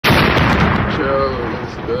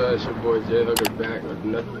What's good? It's your boy Jay Hooker back with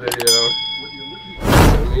another video.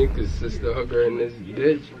 Me, cause Sister Hooker in this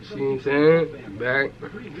ditch, see what I'm saying? Back,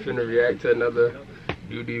 finna react to another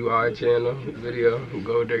UDY channel video.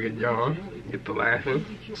 Gold Digger John, get to laughing.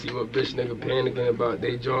 See what bitch nigga panicking about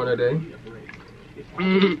they John today.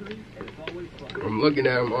 I'm looking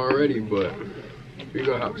at him already, but we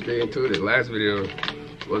gonna hop straight into it. The last video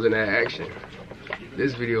wasn't that action.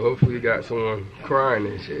 This video hopefully got someone crying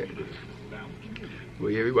and shit. But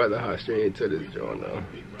yeah, we about to hop straight into this joint though.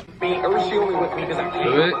 Or is she only with me because I'm paying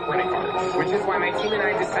her credit cards? Which is why my team and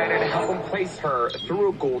I decided to help him place her through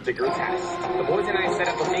a gold digger test. The boys and I set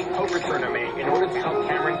up a fake poker tournament in order to help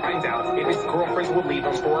Cameron find out if his girlfriend would leave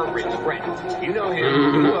him for a rich friend. You know him,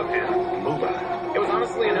 you love him, Muba. It was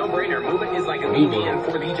honestly a no-brainer. Muba is like a median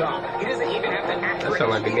for the job. He doesn't even have to act. That sound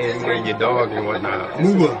like a name you name your dog and whatnot.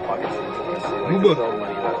 Muba. Muba.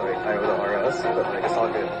 I owe the RS, but like, it's all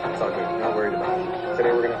good. It's all good. I'm not worried about it.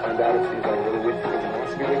 Today we're gonna find out if she's like really with you because he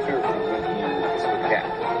wants to be with you or if he's with you. Yeah.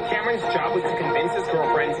 Cameron's job was to convince his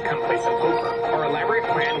girlfriend to come play some poker. Our elaborate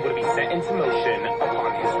plan would be set into motion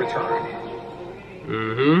upon his return.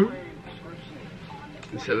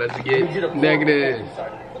 So let's get negative.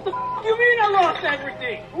 What the f you mean I lost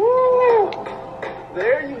everything? Woo!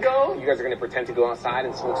 There you go. You guys are gonna pretend to go outside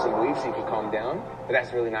and smoke some weed so you can calm down, but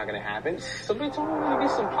that's really not gonna happen. Somebody told me to get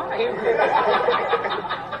some pie.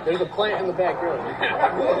 There's a plant in the backyard.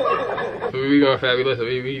 So we gonna fabulous.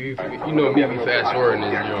 You know me, we fast forwarding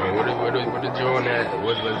this joint. What the joint at?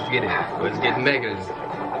 Let's get it. Let's get negative.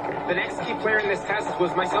 The next key player in this test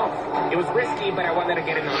was myself. It was risky, but I wanted to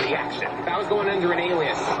get in on the action. I was going under an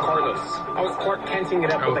alias, Carlos. I was Clark Kenting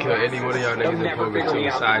it up. I would kill any one of y'all niggas in poker too.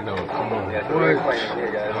 Side note, come on. Yeah, so we're playing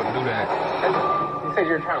here, guys. Don't do that. You said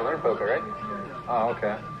you were trying to learn poker, right? Oh,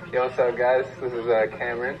 okay. Yo, what's up, guys? This is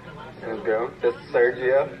Cameron and his girl. This is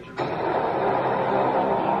Sergio.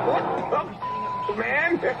 What the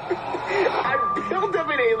man? I built up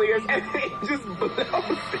an alias and it just blows it.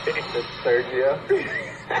 This is Sergio.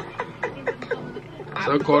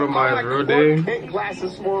 So called him my real name.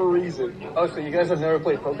 Glasses for a reason. Oh, so you guys have never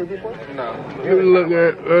played poker before? No. You look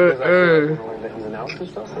at He's announced and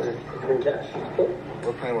stuff, or in cash?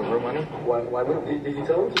 We're playing with real money. Why wouldn't did you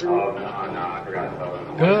tell him to do it? Oh no, I forgot to tell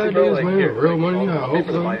him. God, this man, real money. I hope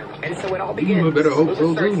so. And so it all begins. You better hope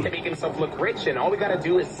so starts too. to make himself look rich, and all we gotta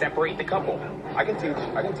do is separate the couple. I can teach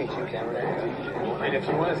you, Cameron. And if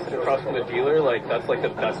you want to sit across from the dealer, like that's like the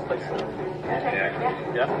best place to learn.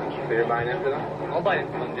 Yeah. So you're buying in for them? I'll buy it.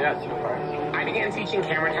 Yeah, it's I began teaching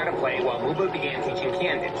Cameron how to play, while Muba began teaching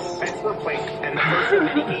Candace. Bets were placed, and the first of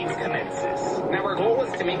many games commences. Now our goal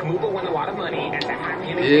was to make Muba win a lot of money and to have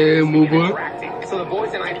him interacting. So the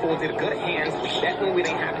boys and I folded good hands. We bet when we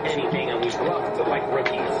didn't have anything, and we bluffed like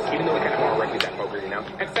rookies. Even though we kind of are rookies at poker, you know.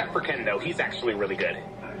 Except for Ken, though. He's actually really good.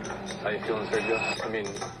 How you feeling, Sergio? I mean,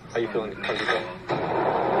 how you feeling, Sergio?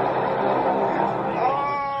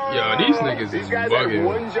 Yo, these niggas is guys bugging. had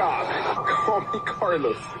one job. Call me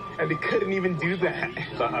Carlos. And they couldn't even do that.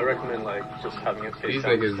 So I recommend like just having it face These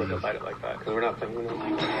down, niggas like about it like that, because we're not playing with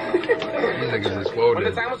them. These niggas is When the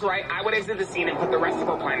folded. time was right, I would exit the scene and put the rest of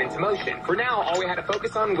our plan into motion. For now, all we had to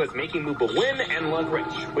focus on was making Muba win and look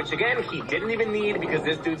rich. Which again, he didn't even need because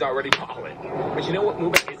this dude's already ballin'. But you know what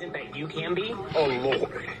Muba isn't that you can be? A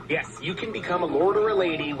lord. Yes, you can become a lord or a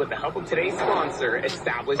lady with the help of today's sponsor,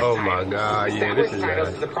 Established Oh Titles. my God, yeah, this is Titles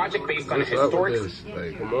is a project based on What's up with historic... this?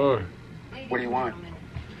 Like, come on. What do you want?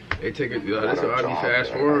 They take it. That's why I be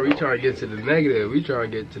fast forward. We try to get to the negative. We try to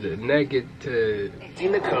get to the negative.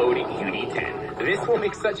 In the code UD10. This will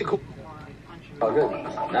make such a cool... Oh, good.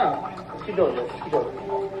 No. Keep going, man. Keep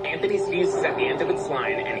going. Anthony's fuse is at the end of its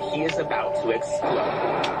line, and he is about to explode.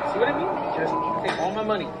 See what I mean? Just take all my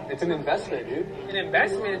money. It's an investment, dude. An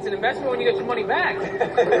investment? It's an investment when you get your money back.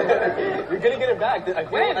 You're gonna get it back. I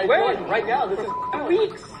feel When? like right now. This is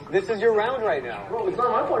Weeks. This is your round right now. Bro, it's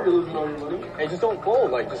not my fault you're losing all your money. Hey, just don't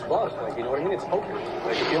fold. Like, just bluff. Like, you know what I mean? It's poker.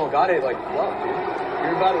 Like, if you don't got it, like, bluff, dude.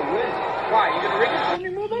 You're about to win. Why? You gonna rig it for me,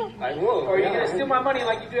 Muba? I will. Or are you gonna steal my money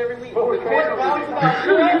like you do every week? Bro, we're paying around about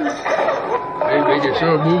you. They can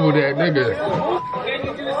sure move with that nigga. Can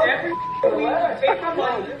you do this every week? Take my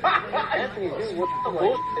money. Anthony, dude, what the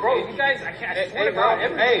fuck? Bro, you guys, I can't. Hey, bro.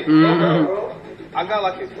 Hey, I got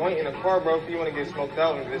like a joint in the car, bro. If you want to get smoked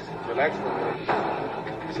out and just relax a little bit.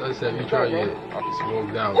 So I said, you try to get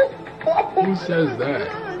smoked out. Who says that?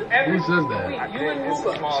 Who says that? You and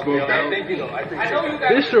Muba. Smoked out. Thank you, though. I appreciate I know it. you guys.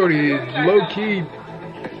 This shorty is low key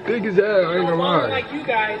big as hell. I ain't gonna Falling lie. like you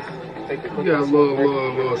guys. take the You cookie. got a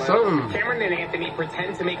little something. Cameron and Anthony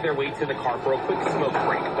pretend to make their way to the car for a quick smoke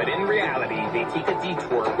break, but in reality, they take a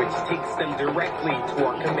detour which takes them directly to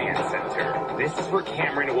our command center. This is where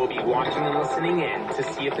Cameron will be watching and listening in to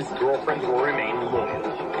see if his girlfriend will remain loyal.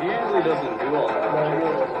 He usually doesn't do all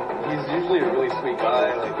that. He's usually a really sweet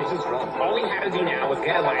guy. Like, he's just drunk. All we had to do now was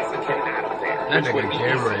get Eliza Kim out of there. That which would nigga be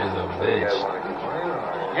Cameron is a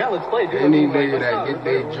bitch. Yeah, let's play. Dude. Any nigga that get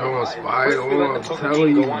their jaw spied on, I'm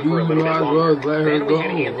telling you, you might as well let her Then we go,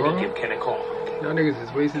 had Anthony bro. give Ken a call. Y'all niggas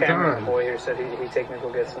is wasting Cameron, time. boy here said he'd take me to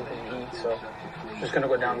go get something to eat, so I'm just gonna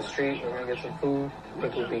go down the street. We're gonna get some food. I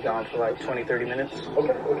think we'll be gone for like 20, 30 minutes.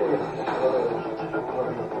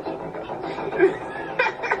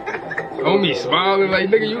 Homie smiling like,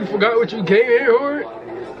 nigga, you forgot what you came here for?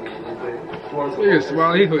 Nigga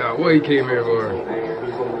smiling, he forgot what he came here for.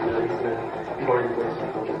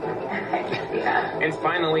 And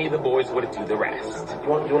finally, the boys would do the rest. You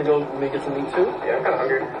want to go make it some meat too? Yeah, I'm kind of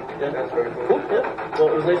hungry. Yeah, that's very cool. Cool, yeah. Well,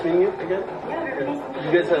 it was nice meeting you again.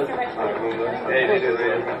 You guys have...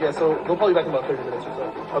 Yeah, so we'll probably be back in about 30 minutes or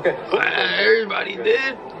so. Okay. Everybody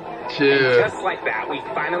did. Chill. Just like that, we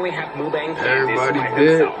finally have Muba and Candace Everybody by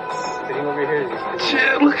did. themselves. Sitting over here.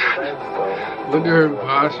 Chill. Look at her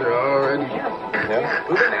posture already. Yeah.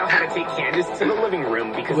 Muba now had to take Candace to the living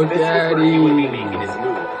room because Look this is at where he would be him. making his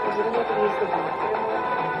move.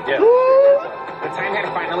 Yeah. The time had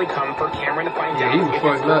finally come for Cameron to find Yeah, out he was if his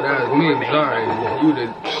fucked up. That was girlfriend me. would I'm remain. sorry. You the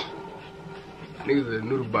niggas a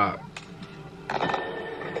noodle bop.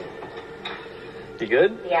 You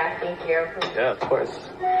good? Yeah, thank you. Yeah, of course.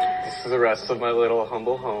 This is the rest of my little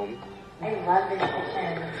humble home. I love this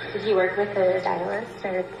kitchen. Did you work with the stylist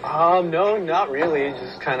or? No, not really.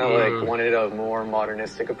 Just kind of like wanted a more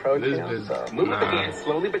modernistic approach, you This know, bitch- so. Muba began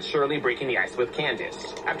slowly but surely breaking the ice with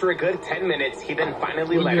Candace. After a good 10 minutes, he then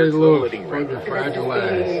finally Look led at her his to the little living room. fucking fragile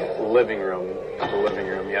ass. Living room. The living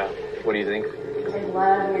room, yeah. What do you think? I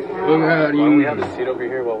love your Look tower. at Why don't we have you. a seat over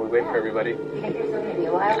here while we wait for everybody? You think you're still gonna be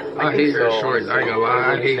alive? I hate her So, shorts. I ain't gonna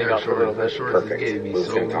lie. I hate her Hang out for a little shorts. Her bit. shorts is getting me Muba's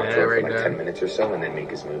so gonna talk to mad her for right like 10 now. minutes or so and then make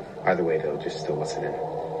his move. Either way, though, just still listen in.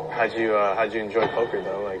 How'd you enjoy poker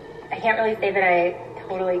though? Like, I can't really say that I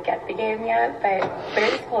totally get the game yet, but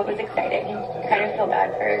it was cool. It was exciting. Kind of feel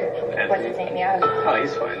bad for what's his name, yeah. oh,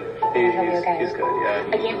 he's fine. He's good, yeah.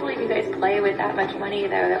 I can't believe you guys play with that much money though.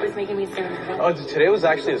 That was making me so nervous. Oh, today was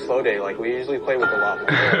actually a slow day. Like, we usually play with a lot more.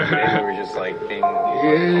 Today we were just like being,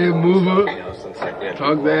 Yeah, move you up. know, since like we had Talk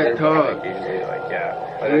people that over, talk. Like, usually, like,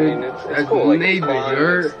 yeah. But I mean, it's That's cool. Like, it's Nathan, fun. you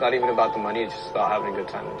heard? It's not even about the money. It's just about having a good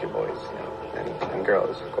time with your boys, you know, and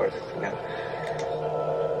girls, of course. Yeah.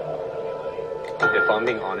 If I'm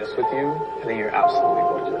being honest with you, I think you're absolutely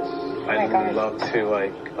gorgeous. my I'd God. love to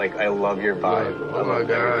like I love your vibe. Oh I love my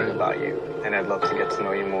God. everything about you, and I'd love to get to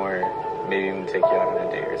know you more. Maybe even take you out on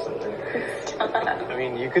a date or something. I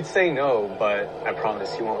mean, you could say no, but I promise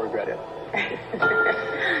you won't regret it.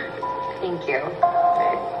 Thank you.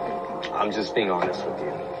 I'm just being honest with you,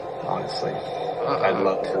 honestly. I'd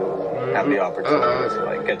love to have the opportunity to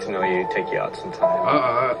like get to know you, take you out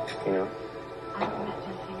sometime. You know, I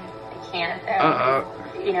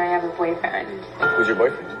can't. You know, I have a boyfriend. who's your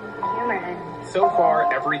boyfriend? Cameron. So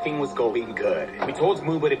far, everything was going good. We told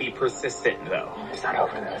Muba to be persistent, though. It's not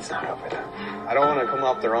over though. It's not over though. I don't want to come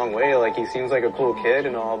off the wrong way. Like, he seems like a cool kid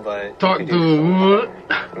and all, but Talk he to could do him.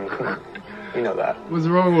 What? You know that. What's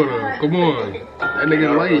wrong with him? Come on. That I nigga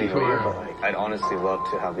don't really late know for you, but him. like, I'd honestly love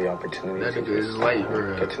to have the opportunity That to nigga is just late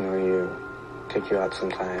for get him. to know you, take you out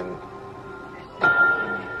sometime.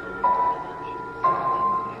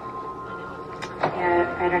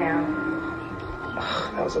 Yeah, I don't know.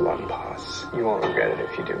 That was a long pause. You won't regret it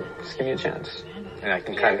if you do. Just give me a chance. And I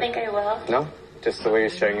can You kind don't of... think I will? No, just the way you're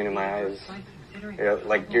staring into my eyes.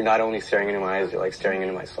 You're not only staring into my eyes, you're like staring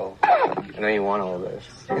into my soul. I know you want all of this.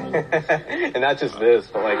 And not just this,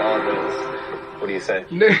 but like all of this. What do you say?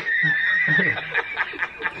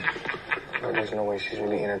 There's no way she's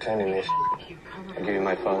really entertaining this. I'll give you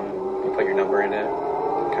my phone. You put your number in it.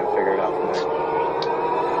 Kind of figure it out from there.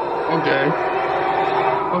 Okay.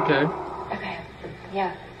 Okay.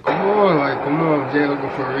 Yeah. Come on, Jay looking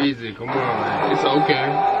for a reason. Come on, like, it's okay.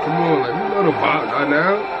 Come on, like, you know the bot right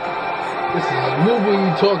now. This is Muba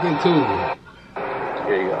you talking to.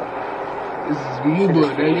 Here you go. This is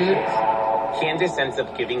Muba, nigga. Candace ends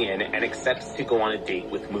up giving in and accepts to go on a date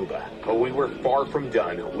with Muba. But we were far from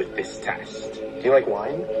done with this test. Do you like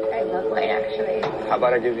wine? I love wine, actually. How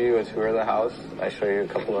about I give you a tour of the house? I show you a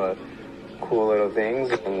couple of cool little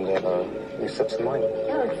things and we sip some wine.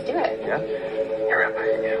 Yeah, let's do it. Yeah? Hurry up.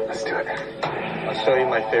 Yeah, let's do it. I'll show you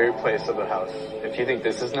my favorite place of the house. If you think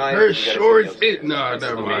this is nice, her shorts, nah,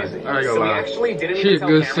 never mind. amazing. I ain't So gonna we lie. actually didn't She a even tell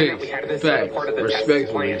good Cameron that we six. had this Facts. part of the test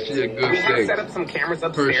Respectfully, plan. she a good We had six. set up some cameras Her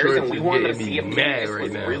upstairs shorts and we is wanted to getting see me if mad Candace right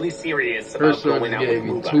was now. really serious Her about shorts going out is with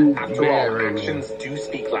getting me Muba. too After mad all, right now. actions do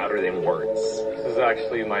speak louder than words. This is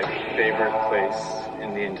actually my favorite place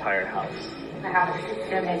in the entire house. Wow, this is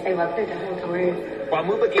so nice. I love the double doors. While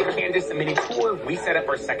Muba gave Candace a mini tour, we set up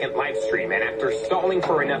our second live stream, and after stalling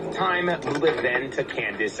for enough time, Muba then took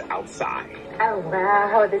Candace outside. Oh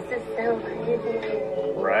wow, this is so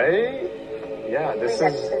crazy. Right? Yeah, this We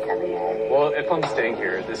get is... this every day. Well, if I'm staying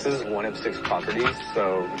here, this is one of 6 properties,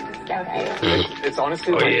 so Okay. it's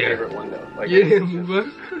honestly Oh, my yeah. favorite one though. Like, Yeah, it's just-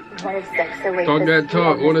 Muba. One of 6, so wait. Talk this that is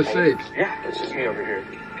talk. one One of of 6. 6. Yeah, it's just me over here.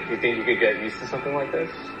 You think you could get used to something like this?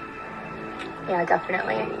 Yeah,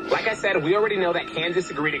 definitely. Like I said, we already know that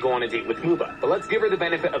Candace agreed to go on a date with Muba, but let's give her the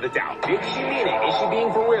benefit of the doubt. Did she mean it? Is she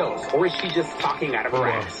being for reals? Or is she just talking out of her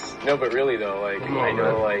ass? No, but really though, like, Come on, I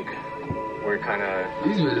know, man. like, we're kind of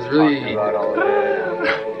These bitches talking really, about all of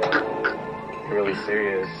it. Really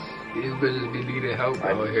serious. these bitches be needing help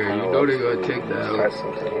I out here. You kinda know they love gonna to take that try out.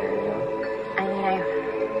 something here, you know? I mean,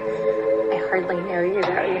 I hardly know you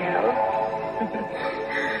though, you know?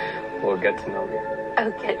 We'll get to know you. Oh,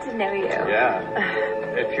 get to know you.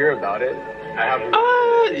 Yeah. If you're about it, I have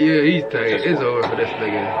Yeah, he's tight. It's over for this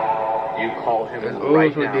nigga. you call him It's over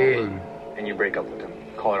right for now game. and you break up with him.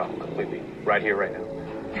 Call it off completely. Right here, right now.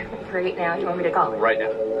 Right now, you want me to call him? Right now.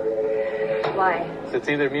 Why? So it's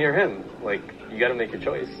either me or him. Like, you gotta make your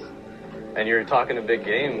choice. And you're talking a big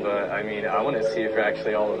game, but I mean, I want to see if you're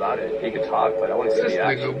actually all about it. You can talk, but I want to see This the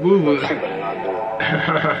action. nigga Muba. You better not do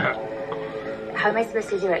it. How am I supposed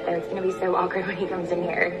to do it though? It's gonna be so awkward when he comes in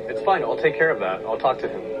here. It's fine. I'll take care of that. I'll talk to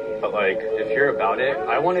him. But like, if you're about it,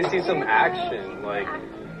 I want to see some action. Like,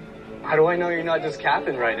 how do I know you're not just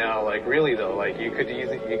capping right now? Like, really though, like you could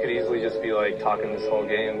easily just be like talking this whole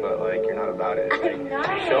game, but like you're not about it. Like, I'm not.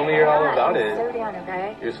 show me you're all about I'm it. so down,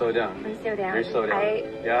 okay? You're so down. I'm so down. You're so down.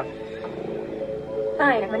 Yeah.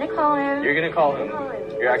 Fine, I'm gonna call him. You're gonna call him. Call him.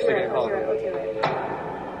 You're actually I'll gonna call do it, him. I'll do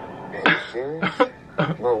it. Are you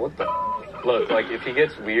serious? Bro, what the? Look, like if he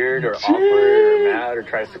gets weird or awkward or mad or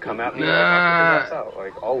tries to come at me, like, I'll pick his ass out.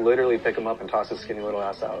 Like I'll literally pick him up and toss his skinny little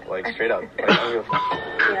ass out, like straight up. Like, I don't give a fuck.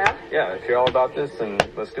 Yeah? Yeah, if you're all about this, then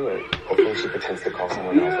let's do it. Hopefully she pretends to call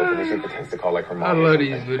someone else. Hopefully she pretends to call like her mom. I or love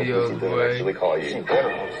something. these Hopefully videos, she doesn't boy. actually call you. She better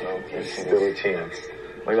hope so. There's still a chance.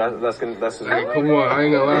 Like that's just Like, come on, I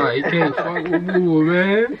ain't gonna lie. You can't fuck with Muba,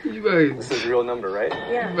 man. You better, this is real number, right?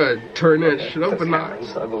 Yeah. you better turn that shit up a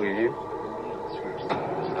notch. I believe you.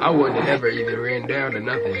 I wouldn't have ever even ran down to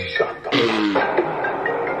nothing. Shut the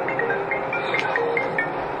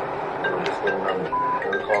Just little number.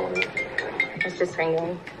 They're calling me. It's just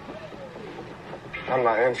ringing. I'm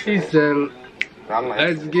not She answering. said, I'm not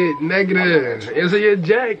let's answering. get negative. Answer your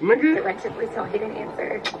jack, It nigga. went to voicemail. He didn't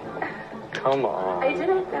answer. Come on. I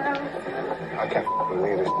didn't know. I can't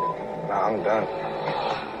believe it. Nah, I'm done.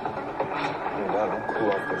 I'm done. I'm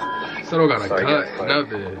cool off this. So don't gotta Sorry, cut guys, like,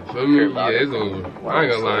 nothing. For me, yeah, it's over. I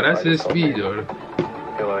ain't gonna lie, that's his speed, yo.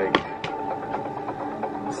 I feel like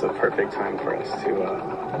it's the perfect time for us to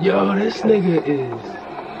Yo, this nigga is.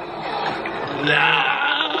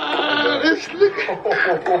 Nah, this nigga.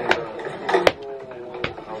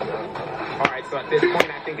 Alright, so at this point,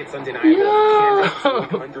 I think it's undeniable. Yo.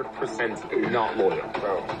 Candace is 100% not loyal.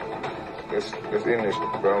 Bro, let's end this,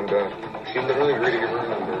 bro. I'm done. She literally agreed to give her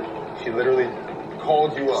number. She literally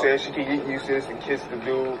called you up. Said she could get used to this and kiss the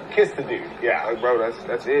dude. Kiss the dude. Yeah, like, bro,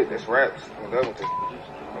 that's it. That's raps. I'm done with this.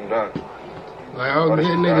 I'm done. Like, I don't get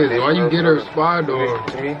niggas. Why you get her spot on?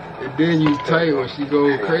 To me, And then you tight when she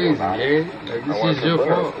go crazy, yeah? Like, this is your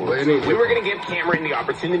fault, but it ain't We your were fault. going to give Cameron the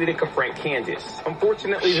opportunity to confront Candace.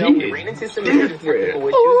 Unfortunately, She though, we is ran into some major different. technical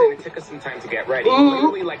issues and it took us some time to get ready. Ooh.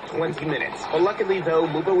 Literally like 20 minutes. But luckily, though,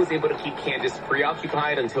 Muba was able to keep Candace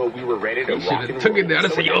preoccupied until we were ready to You rock should've and took roll. it down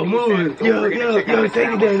and So said, with yo, that being move. said, Yo, we're gonna yo, check yo, out take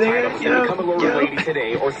it this there, album, nigga. either Yo, become a lover yo. lady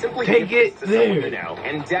today or simply Take give this it to someone there. you know.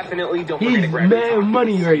 And definitely don't He's forget to grab your mad topics,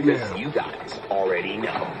 money right because now. You guys already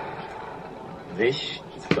know. This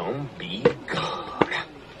is gonna be good.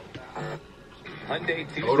 Hyundai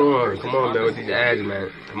Tucson Hold on, versus come on, man, with these Honda ads, man.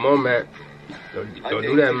 Come on, man. Don't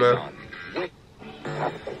do that, man.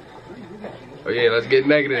 Oh, yeah, let's get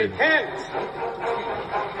negative. Hands!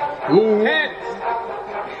 Ooh, Hands!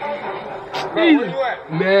 Bro, he's where you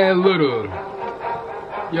at? mad little.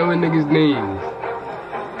 Yo, and niggas' names.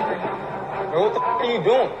 Bro, what the f are you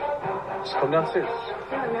doing? Just come downstairs.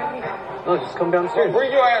 No, just come downstairs.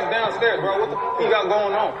 Bring your ass downstairs, bro. What the f you got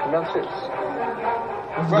going on? Come downstairs.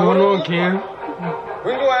 What's going on, Cam?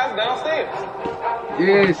 Bring your ass downstairs.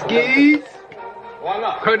 Yeah, skis. Why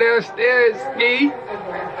not? Come downstairs, ski.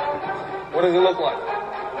 What does it look like?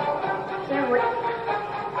 Damn, what?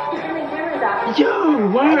 Turn the cameras off. Yo,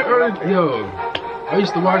 why are yo? I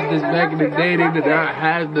used to watch this back in the day. They did not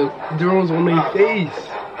have the drones on their face.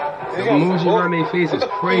 The emoji on their face is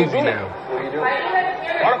crazy now. What are you doing? Why do you have the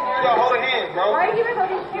cameras? Why the f y'all holding hands, bro? Why are you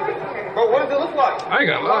holding cameras here? Bro, what does it look like? I ain't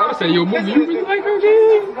gonna lie. I say, yo, movie, you really like her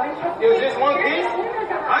game? It was just one piece.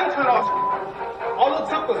 I ain't turned off. All it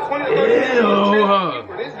took was 20 to 30 minutes. Ew.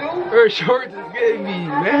 For this dude, Her shorts is getting me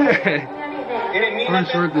mad. it didn't mean Her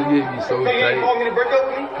nothing. shorts is getting me so So you didn't call tight. me to break up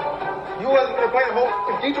with me? You wasn't gonna play the whole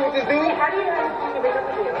future with this dude? How do you know I'm supposed to wake up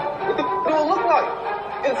with you? What the f do it look like?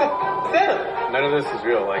 It's a setup. None of this is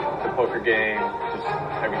real. Like the poker game, just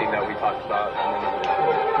everything that we talked about. None of it.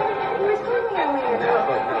 You were telling me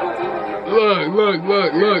earlier.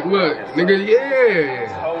 Look. Nigga, yeah.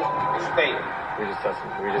 Whole state. We're just testing.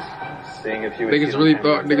 We're just seeing if you. Niggas really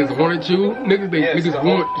thought niggas wanted you. Niggas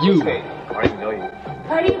want you. I don't even know you.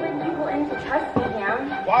 Why do you bring people in to trust me,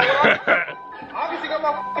 Cam? Why would I? Obviously got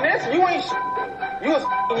my f***ing answer. You ain't You was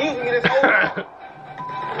f***ing using me this whole time.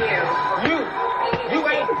 You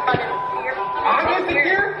ain't. I'm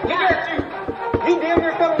insecure? Look at you. You damn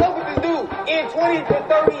near fell in love with this dude in 20 to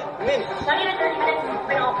 30 minutes. 20 to 30 minutes has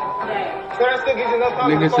been all day. So that still gives you enough time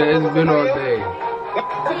Nigga to said it's been all day.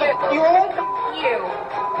 You on? You.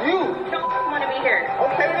 You. You don't want to be here.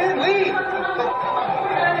 Okay, then leave.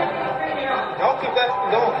 Y'all keep that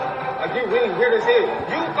going. Like, you really weird as hell.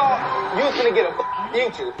 You thought you was gonna get a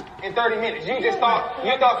future in 30 minutes. You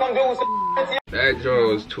thought some dude was That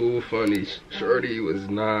joke was too funny. Shorty was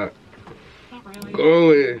not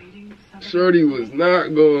going. Shorty was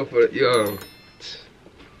not going for it. Yo.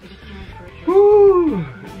 Woo.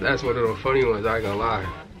 That's one of the funny ones, I ain't gonna lie.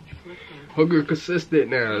 Hooker consistent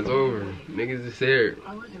now, it's over. Niggas is here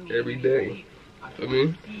every day. I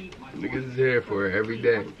mean, niggas is here for it every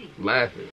day. Laughing.